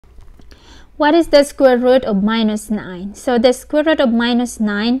what is the square root of minus 9? So the square root of minus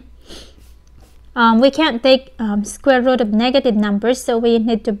 9, we can't take square root of negative numbers, so we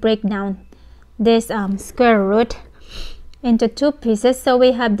need to break down this square root into two pieces. So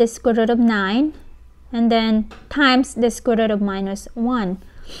we have the square root of 9 and then times the square root of minus 1.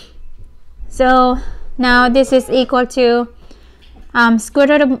 So now this is equal to square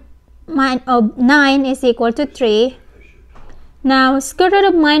root of 9 is equal to 3. Now square root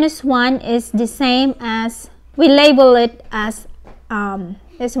of minus 1 is the same as, we label it as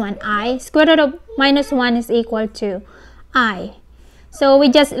this one, I. Square root of minus 1 is equal to I. So we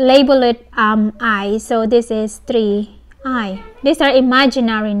just label it I. So this is 3I. These are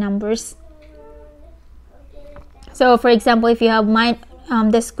imaginary numbers. So for example, if you have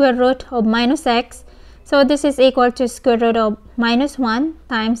the square root of minus x, so this is equal to square root of minus 1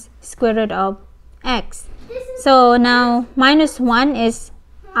 times square root of x. So now minus 1 is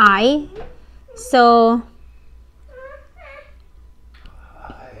I. So,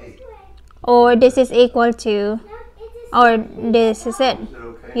 or this is equal to, or this is it.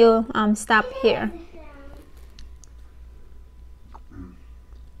 You stop here.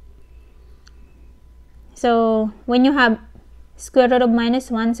 So when you have square root of minus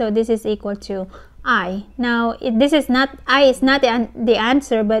 1, so this is equal to I. Now this is not, I is not the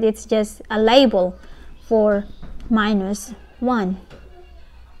answer, but it's just a label for minus 1.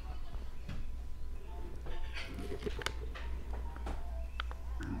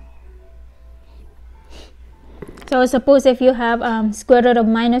 So suppose if you have square root of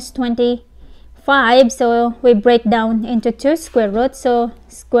minus 25, so we break down into two square roots. So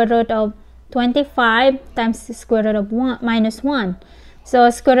square root of 25 times the square root of minus 1. So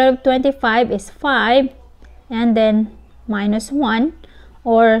square root of 25 is 5 and then minus 1,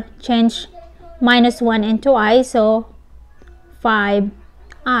 or change minus 1 into I, so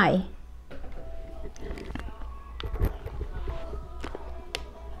 5I.